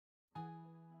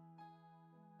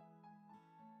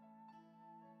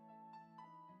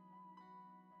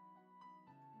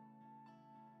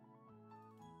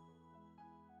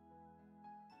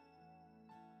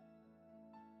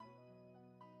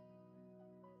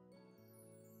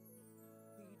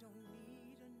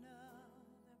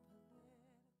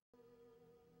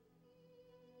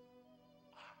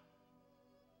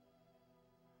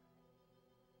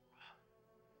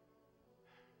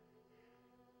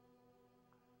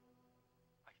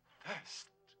past.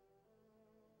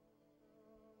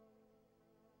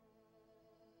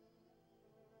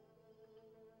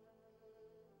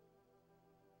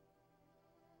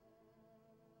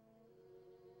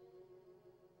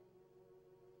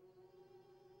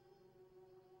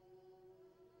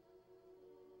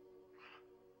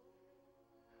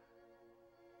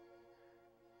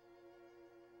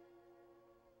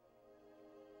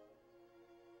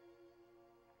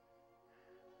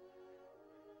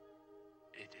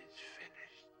 It is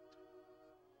finished.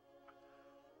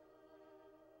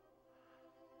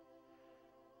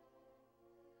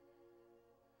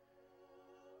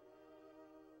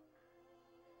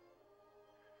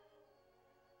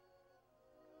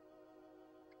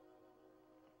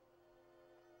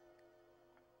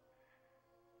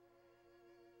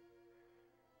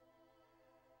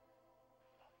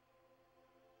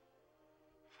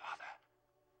 Father,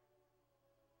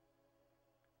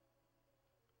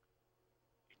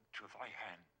 into thy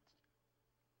hands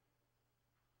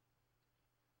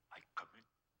I commit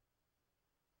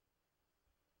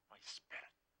my spirit.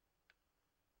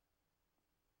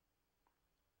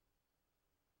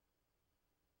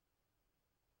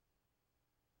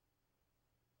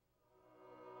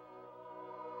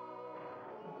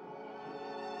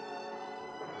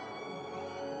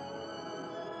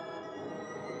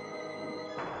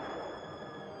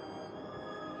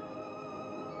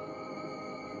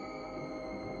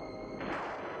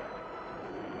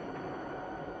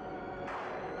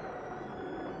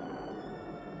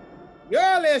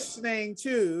 You're listening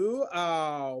to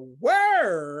a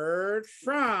Word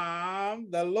from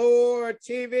the Lord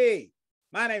TV.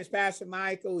 My name is Pastor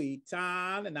Michael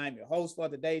Eaton, and I'm your host for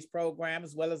today's program,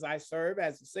 as well as I serve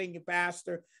as the senior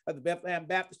pastor of the Bethlehem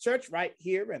Baptist Church right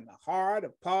here in the heart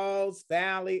of Pauls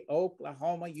Valley,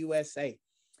 Oklahoma, USA.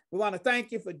 We want to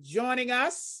thank you for joining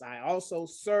us. I also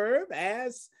serve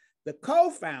as the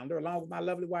co-founder, along with my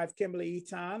lovely wife, Kimberly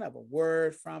Eaton, of A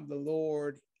Word from the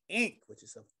Lord Inc., which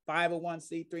is a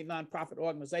 501c3 nonprofit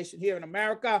organization here in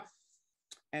America.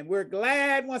 And we're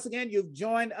glad, once again, you've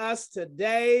joined us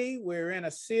today. We're in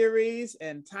a series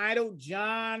entitled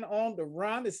John on the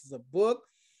Run. This is a book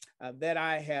that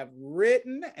I have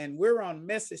written, and we're on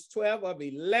message 12 of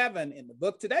 11 in the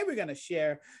book. Today, we're going to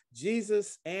share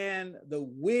Jesus and the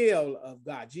will of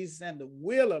God. Jesus and the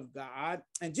will of God.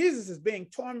 And Jesus is being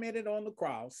tormented on the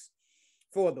cross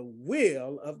for the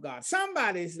will of God.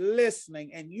 Somebody's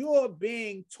listening and you're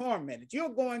being tormented. You're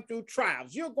going through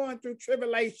trials. You're going through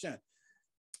tribulation.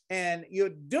 And you're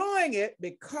doing it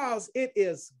because it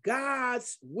is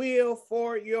God's will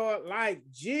for your life.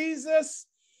 Jesus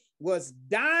was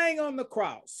dying on the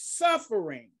cross,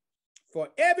 suffering for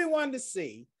everyone to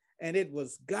see, and it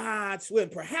was God's will.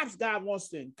 And perhaps God wants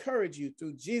to encourage you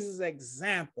through Jesus'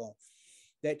 example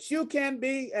that you can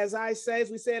be, as I say,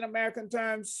 as we say in American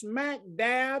terms, smack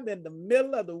dab in the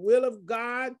middle of the will of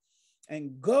God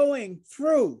and going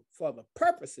through for the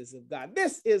purposes of God.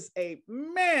 This is a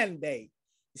mandate.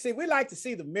 You see, we like to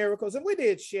see the miracles, and we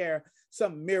did share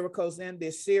some miracles in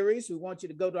this series. We want you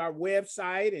to go to our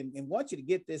website and want you to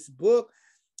get this book.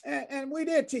 And we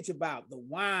did teach about the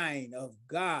wine of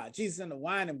God, Jesus and the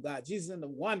wine of God, Jesus and the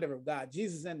wonder of God,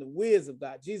 Jesus and the whiz of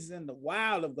God, Jesus and the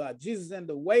wild of God, Jesus and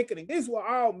the awakening. These were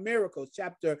all miracles,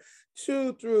 chapter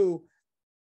 2 through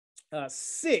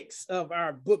 6 of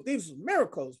our book. These were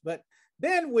miracles, but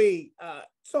then we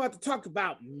started to talk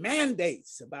about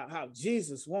mandates, about how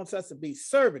Jesus wants us to be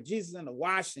servant, Jesus and the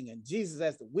washing, and Jesus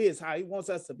as the whiz, how he wants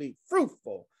us to be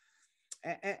fruitful.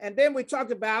 And then we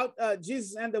talked about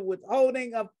Jesus and the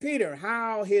withholding of Peter,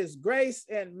 how his grace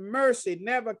and mercy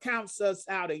never counts us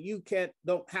out, and you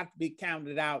don't have to be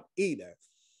counted out either.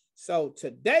 So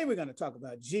today we're going to talk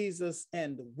about Jesus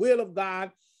and the will of God.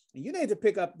 And you need to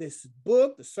pick up this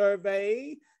book, the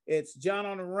survey. It's John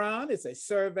on the Run. It's a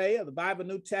survey of the Bible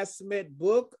New Testament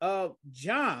book of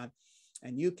John.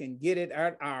 And you can get it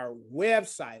at our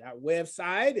website. Our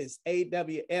website is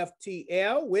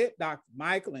AWFTL with Dr.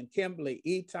 Michael and Kimberly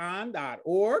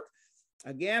Eaton.org.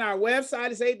 Again, our website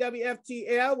is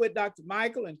AWFTL with Dr.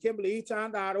 Michael and Kimberly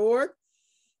Eaton.org.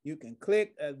 You can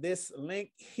click this link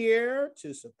here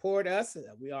to support us.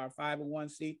 We are a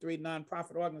 501c3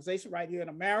 nonprofit organization right here in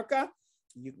America.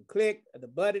 You can click the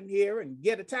button here and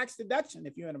get a tax deduction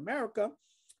if you're in America,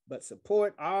 but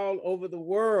support all over the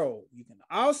world. You can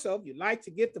also, if you'd like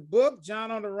to get the book,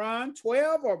 John on the Run,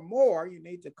 12 or more, you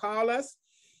need to call us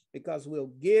because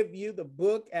we'll give you the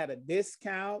book at a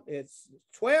discount. It's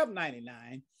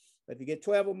 $12.99, but if you get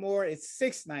 12 or more, it's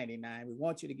 $6.99. We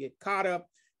want you to get caught up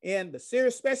in the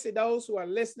series, especially those who are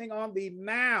listening on the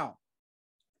Now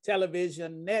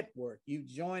television network. You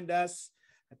joined us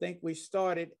I think we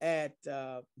started at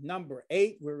number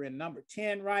 8. We're in number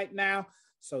 10 right now.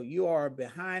 So you are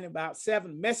behind about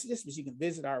 7 messages, but you can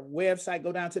visit our website,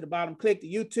 go down to the bottom, click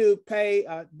the YouTube page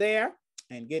there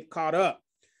and get caught up.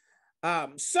 Here's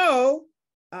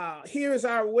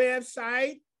our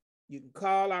website. You can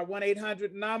call our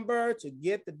 1-800 number to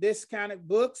get the discounted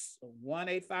books,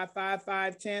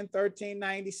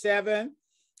 1-855-510-1397.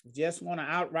 Just want to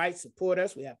outright support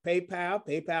us. We have PayPal,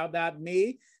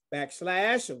 paypal.me/a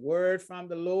word from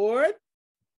the Lord.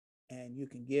 And you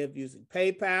can give using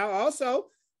PayPal. Also,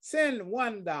 send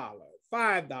 $1, $5,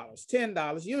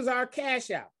 $10. Use our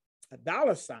Cash App,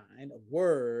 $, a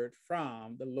word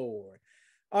from the Lord.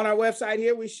 On our website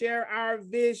here, we share our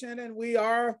vision, and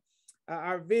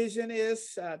our vision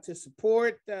is to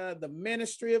support the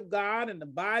ministry of God and the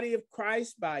body of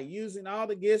Christ by using all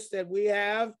the gifts that we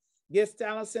have, gifts,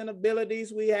 talents, and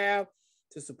abilities we have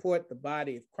to support the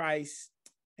body of Christ.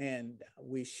 And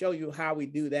we show you how we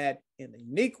do that in a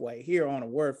unique way here on A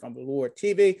Word from the Lord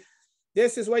TV.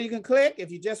 This is where you can click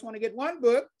if you just want to get one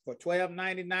book for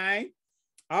 $12.99.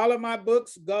 All of my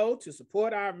books go to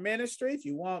support our ministry. If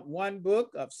you want one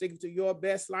book of Secret to Your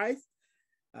Best Life,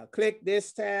 click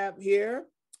this tab here,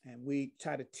 and we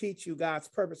try to teach you God's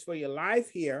purpose for your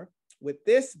life here with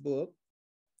this book.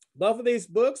 Both of these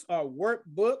books are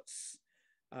workbooks,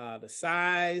 the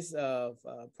size of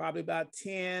probably about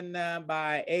 10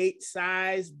 by 8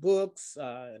 size books.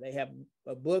 They have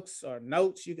books or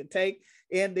notes you can take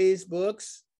in these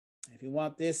books. If you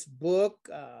want this book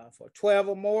for 12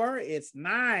 or more, it's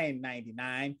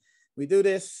 $9.99. We do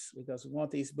this because we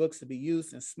want these books to be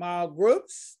used in small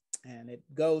groups, and it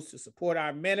goes to support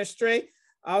our ministry.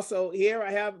 Also here,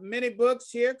 I have many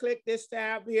books here. Click this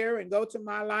tab here and go to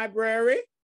my library.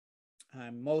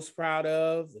 I'm most proud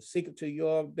of The Secret to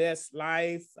Your Best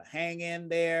Life, Hang In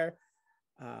There,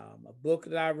 a book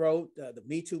that I wrote, The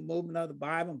Me Too Movement of the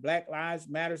Bible, Black Lives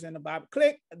Matters in the Bible.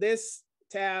 Click this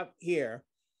tab here,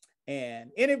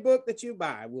 and any book that you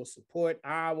buy will support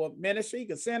our ministry. You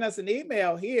can send us an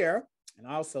email here and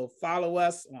also follow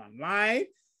us online.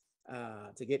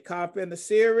 To get caught up in the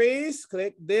series,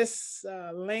 click this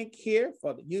link here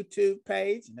for the YouTube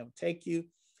page, and it'll take you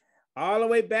all the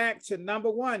way back to number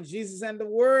 1, Jesus and the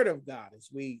Word of God, as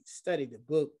we study the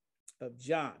book of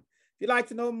John. If you'd like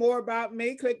to know more about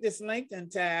me, click this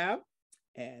LinkedIn tab,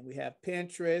 and we have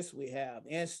Pinterest, we have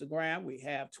Instagram, we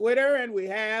have Twitter, and we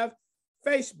have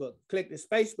Facebook. Click this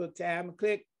Facebook tab and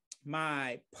click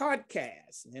my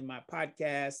podcast. And in my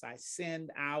podcast, I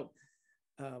send out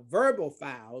verbal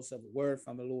files of A Word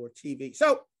from the Lord TV.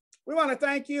 So we want to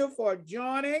thank you for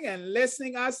joining and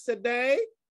listening us today.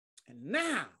 And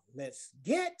now let's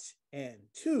get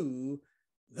into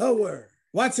the Word.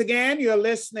 Once again, you're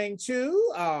listening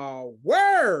to A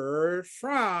Word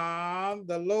from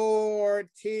the Lord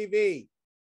TV.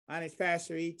 My name is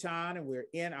Pastor Eaton, and we're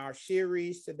in our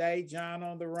series today, John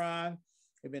on the Run.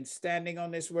 We've been standing on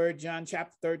this word, John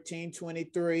chapter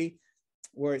 13:23,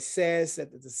 where it says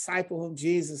that the disciple whom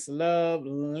Jesus loved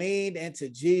leaned into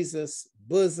Jesus'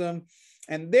 bosom.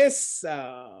 And this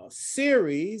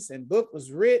series and book was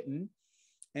written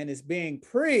and is being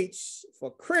preached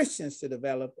for Christians to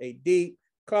develop a deep,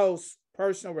 close,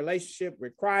 personal relationship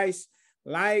with Christ,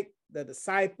 like the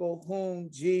disciple whom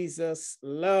Jesus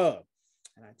loved.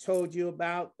 And I told you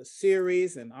about the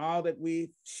series and all that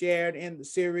we shared in the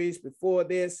series before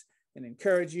this, and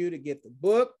encourage you to get the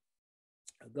book.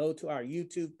 Go to our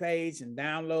YouTube page and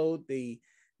download the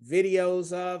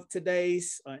videos of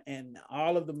today's and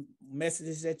all of the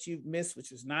messages that you've missed,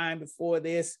 which was 9 before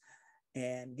this,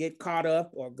 and get caught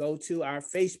up, or go to our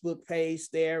Facebook page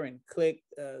there and click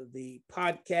the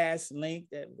podcast link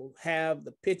that will have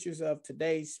the pictures of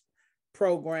today's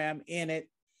program in it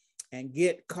and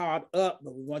get caught up.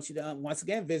 But we want you to, once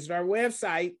again, visit our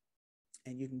website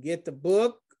and you can get the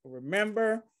book.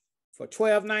 Remember, for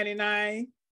 $12.99,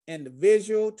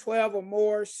 individual, 12 or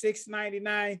more,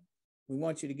 $6.99. We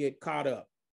want you to get caught up.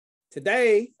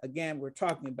 Today, again, we're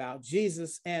talking about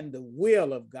Jesus and the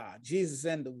will of God. Jesus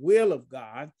and the will of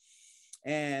God.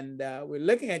 And we're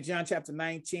looking at John chapter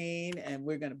 19, and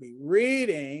we're going to be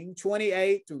reading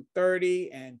 28 through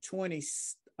 30 and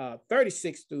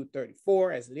 36 through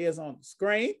 34 as it is on the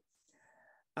screen.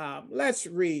 Let's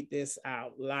read this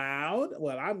out loud.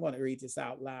 Well, I'm going to read this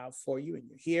out loud for you in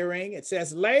your hearing. It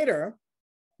says, later,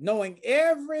 knowing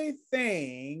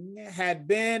everything had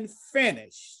been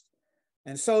finished,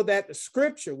 and so that the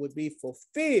scripture would be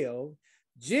fulfilled,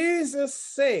 Jesus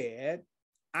said,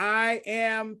 I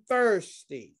am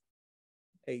thirsty.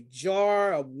 A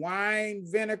jar of wine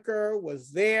vinegar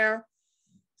was there,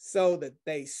 so that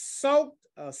they soaked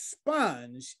a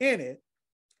sponge in it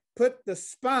put the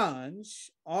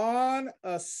sponge on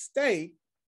a stake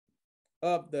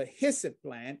of the hyssop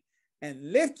plant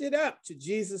and lifted up to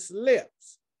Jesus'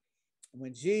 lips.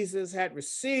 When Jesus had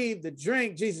received the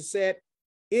drink, Jesus said,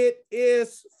 "It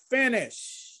is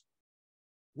finished."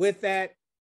 With that,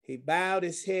 he bowed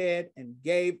his head and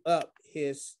gave up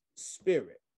his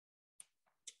spirit.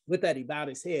 With that, he bowed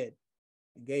his head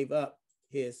and gave up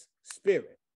his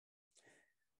spirit.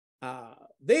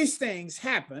 These things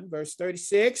happen, verse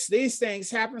 36, these things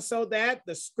happen so that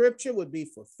the scripture would be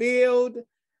fulfilled.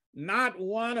 Not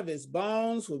one of his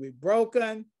bones will be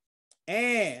broken.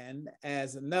 And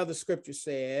as another scripture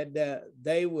said,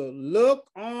 they will look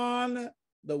on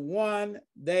the one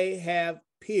they have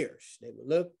pierced. They will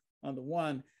look on the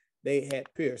one they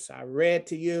had pierced. I read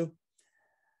to you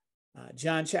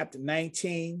John chapter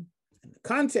 19. And the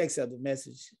context of the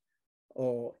message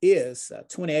is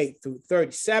 28 through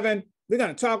 37. We're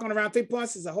going to talk on around 3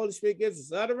 points as the Holy Spirit gives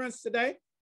us utterance today.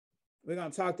 We're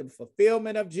going to talk to the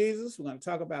fulfillment of Jesus. We're going to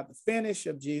talk about the finish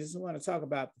of Jesus. We're going to talk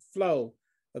about the flow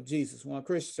of Jesus. We want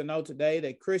Christians to know today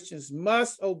that Christians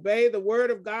must obey the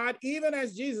word of God, even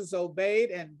as Jesus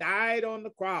obeyed and died on the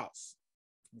cross.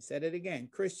 He said it again.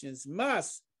 Christians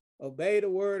must obey the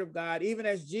word of God, even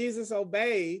as Jesus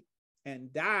obeyed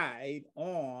and died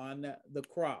on the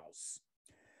cross.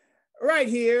 Right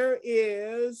here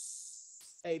is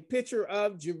a picture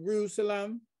of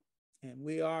Jerusalem, and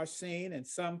we are seen in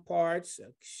some parts,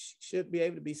 should be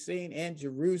able to be seen in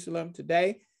Jerusalem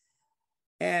today.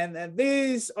 And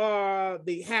these are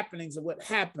the happenings of what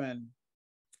happened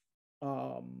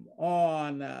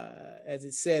on, as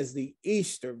it says, the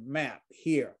Easter map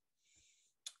here.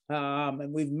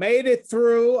 And we've made it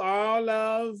through all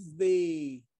of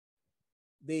the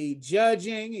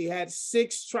judging. He had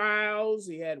 6 trials.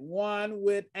 He had 1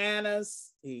 with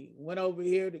Annas. He went over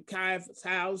here to Caiaphas'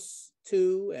 house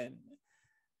 2, and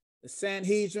the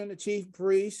Sanhedrin, the chief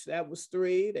priest, that was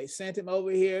 3. They sent him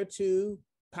over here to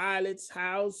Pilate's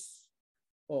house,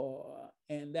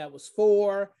 and that was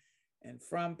 4. And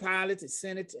from Pilate, it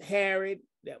sent it to Herod,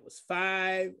 that was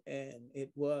 5. And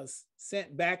it was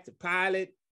sent back to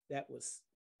Pilate, that was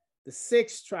the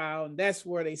 6th trial, and that's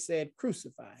where they said,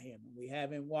 crucify him. And we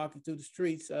have him walking through the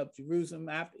streets of Jerusalem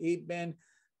after he'd been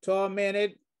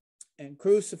tormented and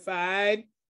crucified.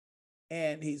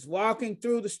 And he's walking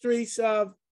through the streets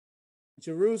of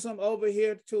Jerusalem over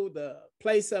here to the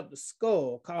place of the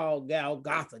skull called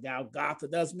Golgotha. Golgotha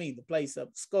does mean the place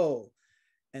of the skull.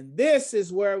 And this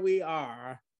is where we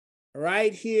are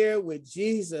right here with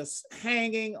Jesus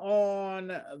hanging on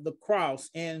the cross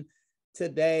in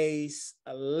today's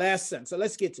lesson. So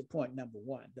let's get to point number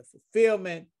 1, the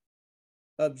fulfillment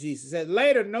of Jesus. And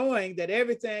later, knowing that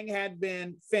everything had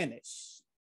been finished,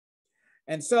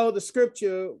 and so the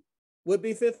scripture would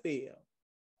be fulfilled,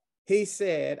 he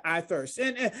said, "I thirst."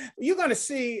 And you're going to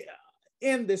see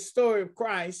in this story of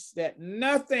Christ that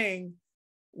nothing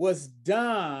was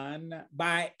done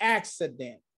by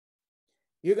accident.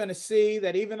 You're going to see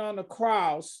that even on the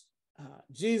cross,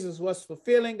 Jesus was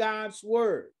fulfilling God's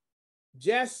word,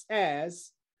 just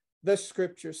as the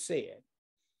scripture said.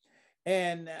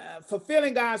 And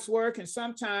fulfilling God's word can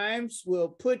sometimes will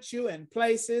put you in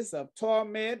places of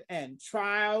torment and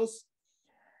trials.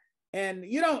 And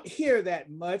you don't hear that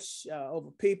much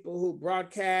over people who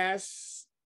broadcast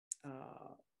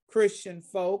Christian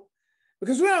folk,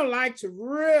 because we don't like to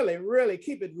really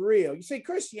keep it real. You see,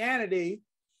 Christianity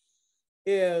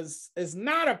is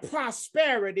not a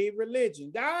prosperity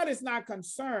religion. God is not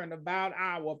concerned about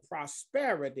our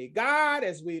prosperity. God,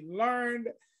 as we learned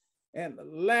in the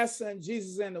lesson,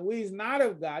 Jesus and the Weeds Not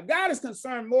of God, God is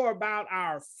concerned more about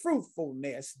our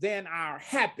fruitfulness than our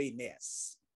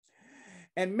happiness.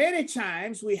 And many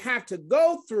times we have to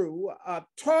go through a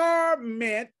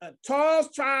torment,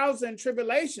 trials and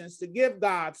tribulations to give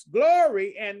God's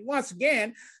glory, and once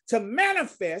again, to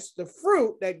manifest the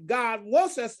fruit that God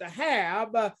wants us to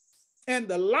have in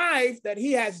the life that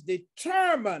he has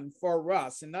determined for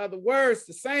us. In other words,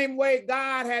 the same way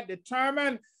God had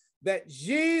determined that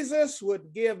Jesus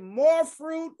would give more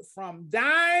fruit from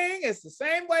dying, it's the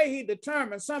same way he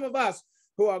determined some of us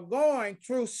who are going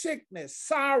through sickness,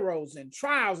 sorrows, and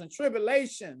trials and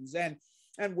tribulations, and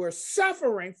we're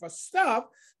suffering for stuff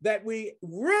that we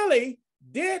really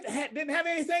didn't have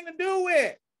anything to do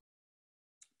with.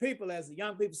 People, as the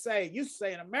young people used to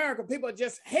say in America, people are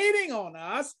just hating on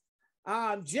us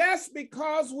just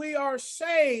because we are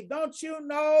saved. Don't you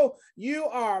know you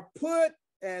are put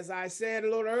as I said a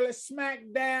little earlier, smack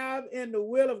dab in the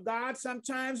will of God.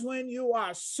 Sometimes when you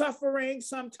are suffering,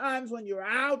 sometimes when you're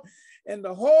out and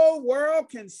the whole world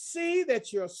can see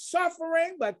that you're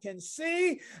suffering, but can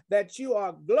see that you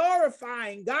are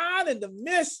glorifying God in the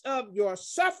midst of your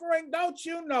suffering. Don't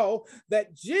you know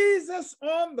that Jesus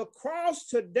on the cross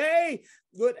today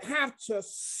would have to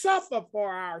suffer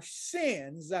for our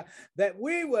sins, that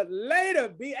we would later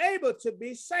be able to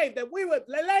be saved, that we would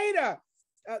later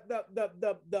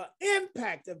the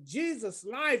impact of Jesus'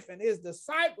 life and his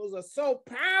disciples are so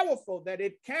powerful that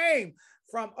it came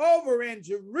from over in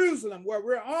Jerusalem, where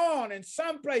we're on. In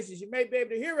some places, you may be able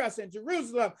to hear us in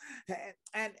Jerusalem,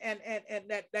 and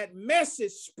that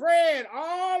message spread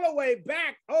all the way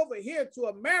back over here to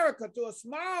America, to a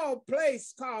small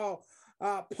place called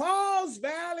Pauls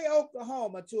Valley,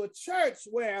 Oklahoma, to a church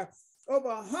where over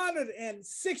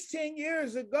 116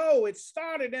 years ago, it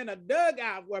started in a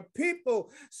dugout where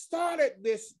people started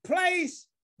this place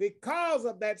because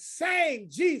of that same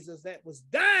Jesus that was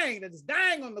dying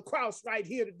on the cross right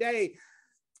here today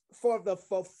for the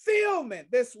fulfillment.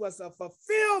 This was a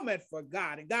fulfillment for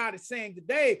God. And God is saying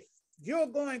today, you're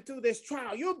going through this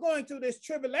trial, you're going through this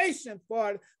tribulation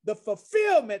for the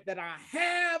fulfillment that I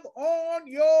have on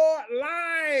your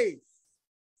life.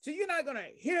 So you're not going to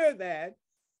hear that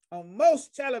on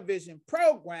most television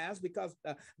programs because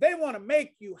they want to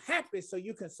make you happy so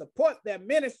you can support their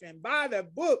ministry and buy their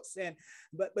books.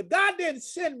 But God didn't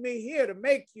send me here to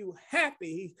make you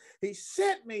happy. He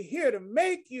sent me here to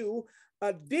make you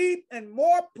a deep and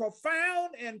more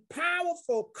profound and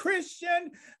powerful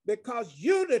Christian, because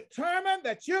you determined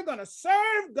that you're going to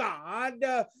serve God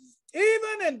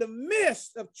even in the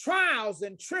midst of trials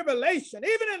and tribulation,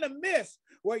 even in the midst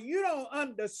where you don't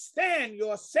understand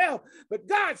yourself. But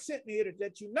God sent me here to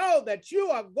let you know that you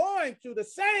are going through the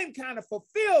same kind of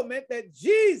fulfillment that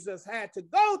Jesus had to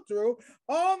go through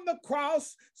on the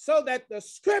cross so that the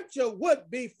scripture would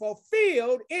be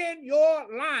fulfilled in your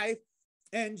life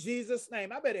in Jesus'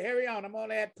 name. I better hurry on. I'm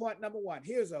only at point number one.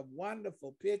 Here's a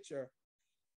wonderful picture.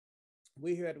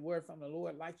 We hear the word from the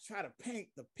Lord, like try to paint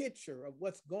the picture of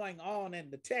what's going on in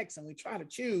the text, and we try to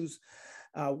choose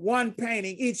one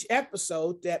painting each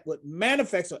episode that would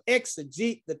manifest or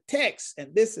exegete the text.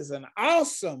 And this is an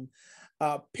awesome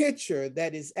picture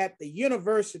that is at the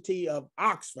University of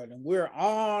Oxford, and we're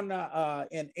on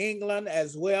in England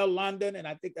as well, London, and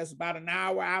I think that's about an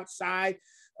hour outside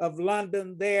of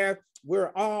London there.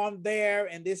 We're on there,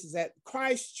 and this is at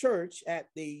Christ Church at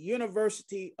the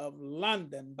University of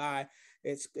London by,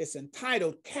 it's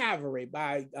entitled Calvary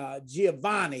by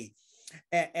Giovanni.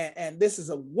 And this is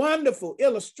a wonderful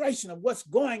illustration of what's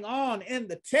going on in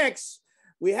the text.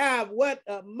 We have what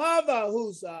a mother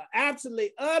who's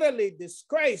absolutely, utterly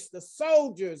disgraced the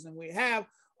soldiers, and we have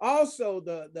also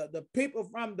the people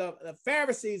from the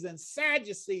Pharisees and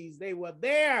Sadducees. They were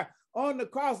there on the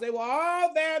cross. They were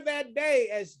all there that day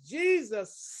as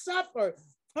Jesus suffered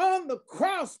on the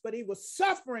cross, but he was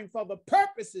suffering for the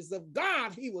purposes of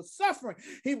God. He was suffering.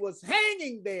 He was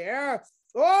hanging there,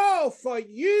 oh, for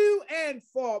you and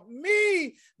for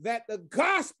me, that the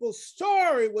gospel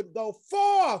story would go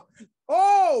forth.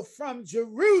 Oh, from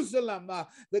Jerusalem,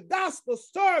 the gospel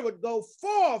story would go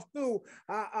forth through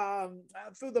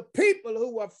the people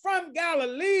who were from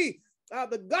Galilee.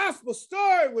 The gospel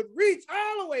story would reach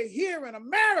all the way here in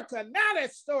America. Now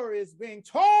that story is being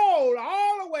told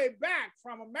all the way back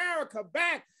from America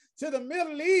back to the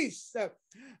Middle East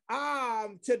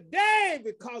today,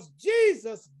 because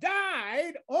Jesus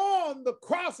died on the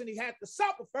cross, and he had to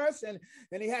suffer first, and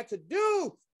he had to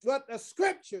do what the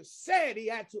scriptures said. He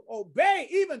had to obey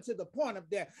even to the point of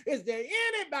death. Is there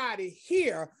anybody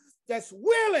here that's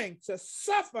willing to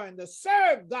suffer and to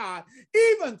serve God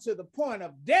even to the point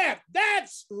of death?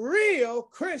 That's real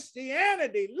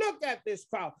Christianity. Look at this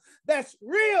cross. That's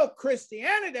real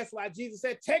Christianity. That's why Jesus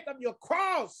said, take up your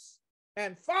cross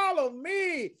and follow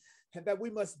me, and that we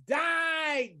must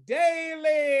die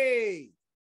daily.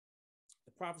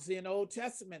 The prophecy in the Old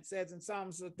Testament says in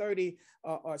Psalms 30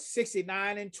 or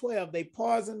 69 and 12, they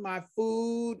poisoned my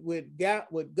food with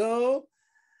gall,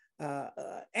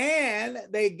 and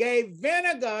they gave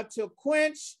vinegar to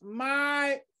quench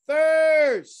my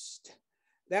thirst.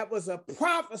 That was a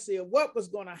prophecy of what was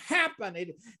going to happen.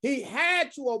 He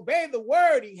had to obey the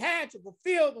word. He had to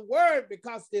fulfill the word,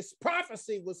 because this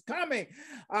prophecy was coming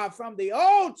from the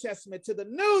Old Testament to the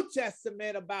New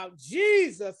Testament about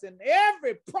Jesus. And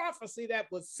every prophecy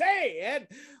that was said,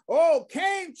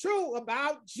 came true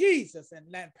about Jesus. And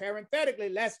then parenthetically,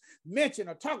 let's mention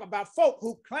or talk about folk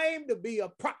who claim to be a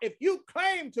prophet. If you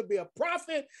claim to be a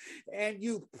prophet and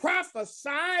you prophesy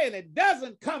and it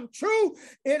doesn't come true,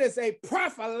 it is a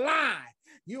prophet lie.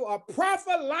 You are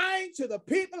prophet lying to the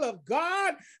people of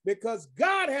God, because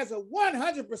God has a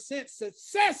 100%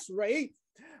 success rate,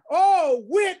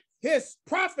 with his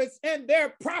prophets and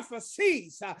their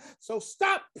prophecies. So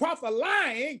stop prophet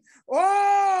lying.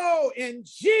 In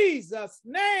Jesus'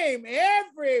 name,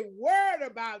 every word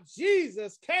about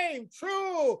Jesus came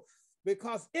true,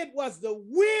 because it was the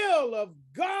will of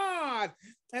God.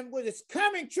 And when it's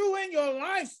coming true in your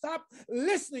life, stop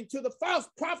listening to the false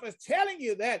prophets telling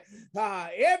you that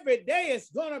every day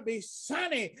it's going to be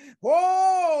sunny.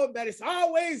 That it's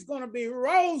always going to be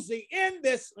rosy in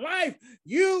this life.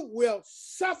 You will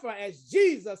suffer as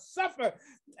Jesus suffered.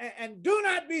 And do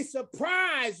not be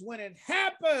surprised when it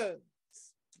happens.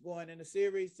 Going in the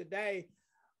series today,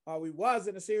 we was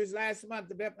in a series last month,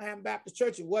 the Bethlehem Baptist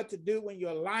Church, and what to do when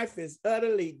your life is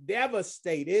utterly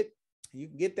devastated. You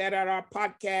can get that at our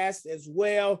podcast as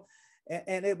well.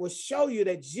 And it will show you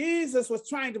that Jesus was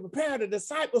trying to prepare the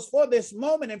disciples for this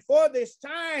moment and for this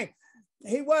time.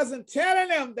 He wasn't telling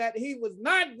them that he was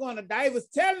not going to die. He was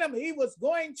telling them he was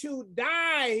going to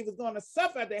die. He was going to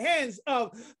suffer at the hands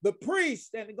of the priest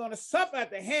and going to suffer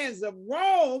at the hands of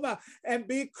Rome and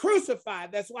be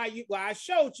crucified. That's why I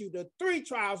showed you the 3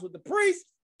 trials with the priest,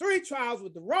 3 trials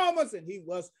with the Romans, and he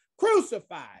was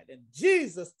crucified. And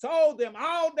Jesus told them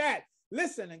all that.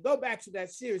 Listen and go back to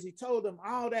that series. He told them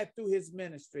all that through his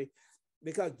ministry,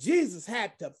 because Jesus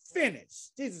had to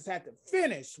finish. Jesus had to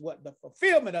finish what the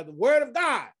fulfillment of the word of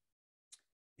God.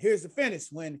 Here's the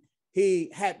finish. When he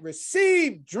had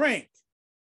received drink,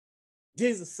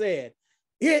 Jesus said,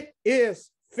 "It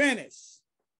is finished."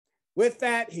 With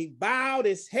that, he bowed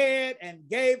his head and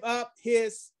gave up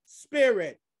his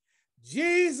spirit.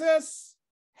 Jesus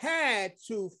had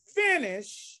to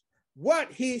finish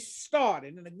what he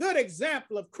started. And a good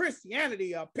example of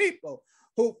Christianity are people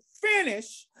who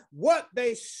finish what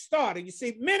they started. You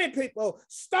see, many people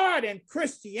start in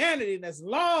Christianity, and as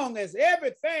long as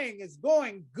everything is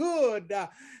going good,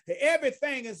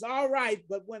 everything is all right.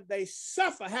 But when they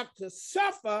have to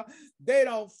suffer, they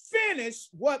don't finish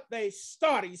what they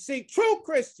started. You see, true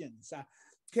Christians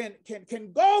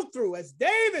can go through, as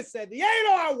David said, "Yea,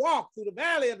 though I walk through the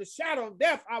valley of the shadow of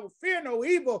death, I will fear no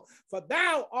evil, for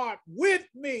thou art with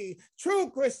me."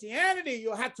 True Christianity,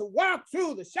 you'll have to walk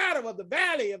through the shadow of the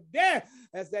valley of death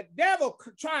as that devil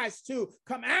tries to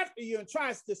come after you and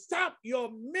tries to stop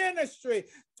your ministry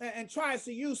and tries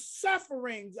to use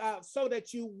sufferings so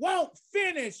that you won't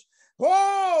finish.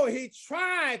 He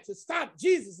tried to stop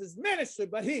Jesus's ministry,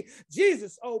 but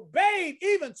Jesus obeyed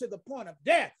even to the point of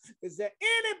death. Is there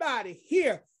anybody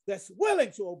here that's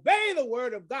willing to obey the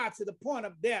word of God to the point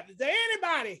of death? Is there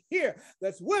anybody here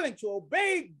that's willing to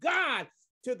obey God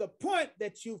to the point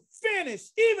that you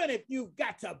finish, even if you've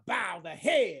got to bow the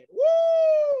head?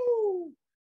 Woo!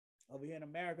 Over here in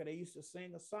America, they used to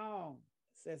sing a song.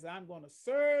 It says, "I'm going to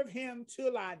serve him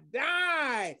till I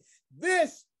die."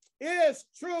 This is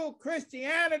true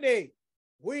Christianity.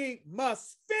 We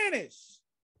must finish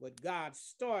what God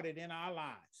started in our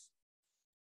lives.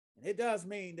 And it does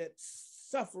mean that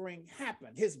suffering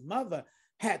happened. His mother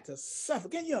had to suffer.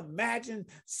 Can you imagine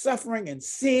suffering and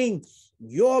seeing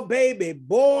your baby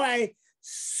boy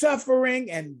suffering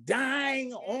and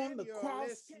dying on the cross?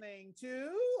 Listening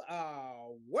to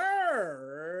a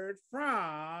word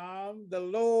from the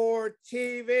Lord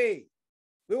TV.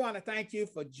 We want to thank you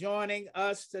for joining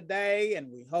us today,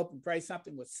 and we hope and pray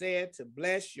something was said to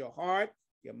bless your heart,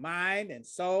 your mind, and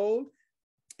soul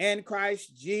in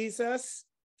Christ Jesus.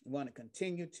 We want to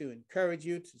continue to encourage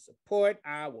you to support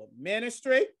our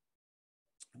ministry.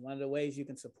 One of the ways you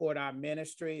can support our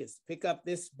ministry is to pick up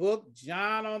this book,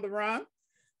 John on the Run,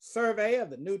 survey of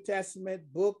the New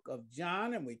Testament book of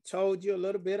John. And we told you a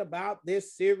little bit about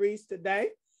this series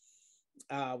today.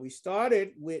 We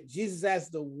started with Jesus as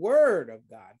the Word of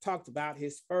God, talked about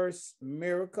his first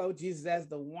miracle, Jesus as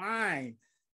the wine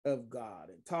of God,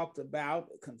 and talked about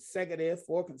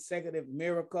 4 consecutive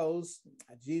miracles,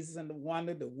 Jesus and the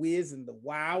wonder, the whiz and the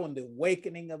wow, and the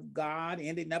awakening of God,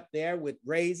 ending up there with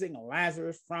raising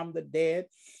Lazarus from the dead.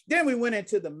 Then we went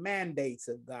into the mandates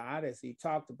of God as he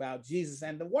talked about Jesus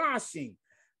and the washing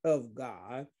of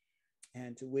God,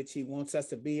 and to which he wants us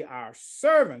to be our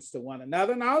servants to one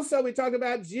another. And also we talked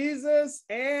about Jesus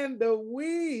and the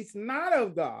weeds, not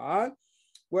of God,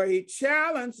 where he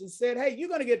challenged and said, hey, you're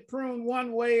going to get pruned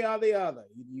one way or the other.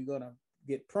 You're going to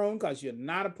get pruned because you're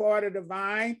not a part of the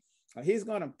vine, or he's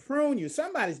going to prune you.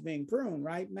 Somebody's being pruned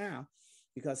right now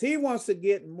because he wants to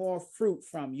get more fruit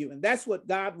from you. And that's what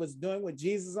God was doing with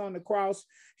Jesus on the cross.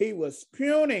 He was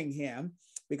pruning him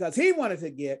because he wanted to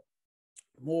get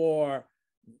more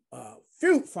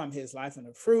fruit from his life, and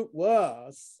the fruit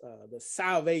was the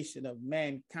salvation of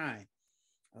mankind.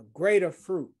 a greater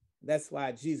fruit. That's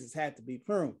why Jesus had to be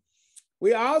pruned.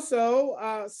 We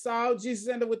also saw Jesus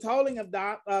in the withholding of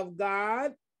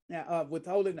God,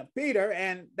 withholding of Peter,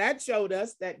 and that showed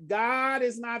us that God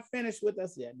is not finished with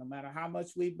us yet. No matter how much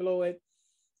we blow it,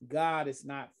 God is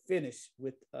not finished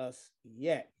with us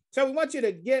yet. So we want you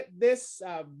to get this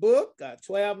book,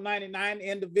 $12.99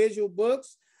 individual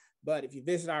books. But if you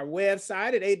visit our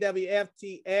website at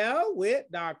AWFTL with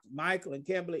Dr. Michael and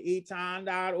Kimberly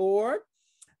Eaton.org,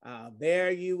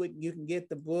 there you can get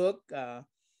the book for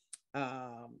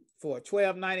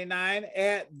 $12.99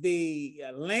 at the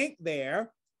link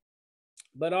there.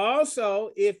 But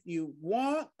also, if you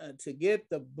want to get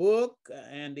the book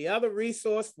and the other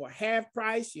resource for half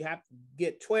price, you have to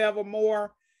get 12 or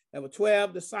more. There were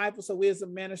 12 disciples of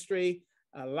Wisdom Ministry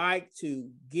like to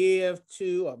give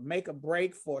to or make a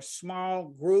break for small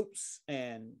groups.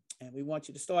 And we want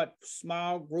you to start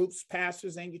small groups,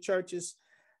 pastors in your churches,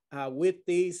 with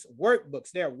these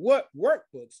workbooks. They're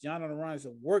workbooks. John on the Run is a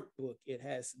workbook. It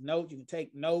has notes. You can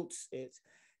take notes. It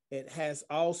has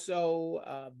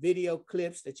also video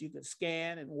clips that you can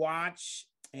scan and watch.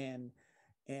 And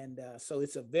so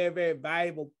it's a very, very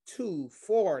valuable tool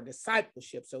for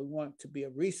discipleship. So we want to be a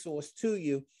resource to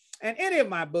you. And any of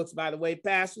my books, by the way,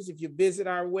 pastors, if you visit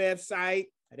our website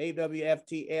at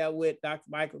AWFTL with Dr.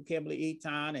 Michael Kimberly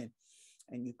Eaton,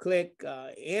 and you click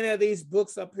any of these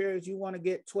books up here, if you want to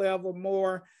get 12 or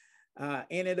more,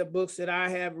 any of the books that I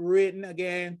have written,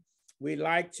 again, we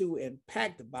like to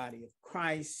impact the body of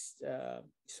Christ.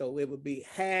 So it would be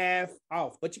half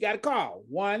off, but you got to call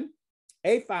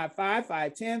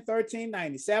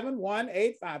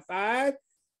 1-855-510-1397,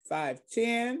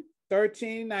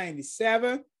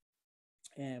 1-855-510-1397.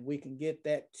 And we can get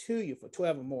that to you for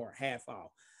 12 or more, half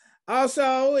off.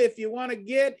 Also, if you want to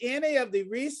get any of the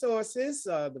resources,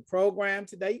 the program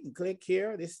today, you can click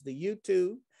here. This is the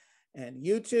YouTube, and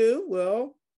YouTube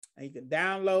will, you can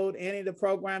download any of the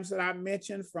programs that I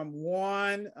mentioned from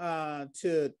 1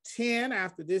 to 10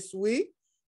 after this week.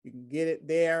 You can get it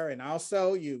there. And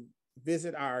also you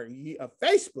visit our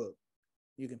Facebook.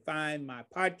 You can find my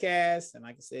podcast. And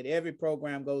like I said, every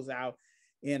program goes out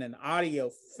in an audio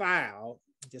file.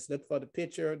 Just look for the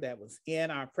picture that was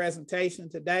in our presentation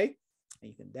today,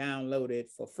 and you can download it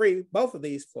for free, both of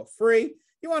these for free.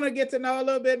 You want to get to know a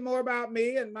little bit more about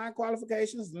me and my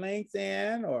qualifications,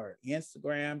 LinkedIn or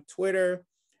Instagram, Twitter,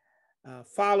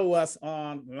 follow us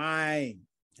online.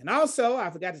 And also, I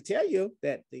forgot to tell you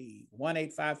that the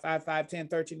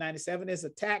 1-855-510-1397 is a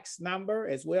tax number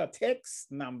as well,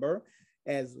 text number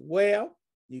as well.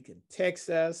 You can text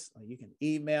us or you can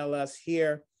email us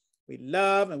here. We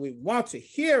love and we want to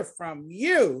hear from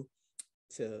you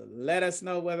to let us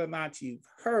know whether or not you've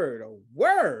heard a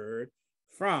word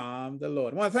from the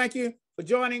Lord. I want to thank you for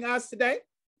joining us today.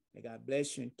 May God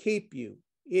bless you and keep you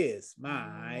is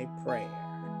my prayer.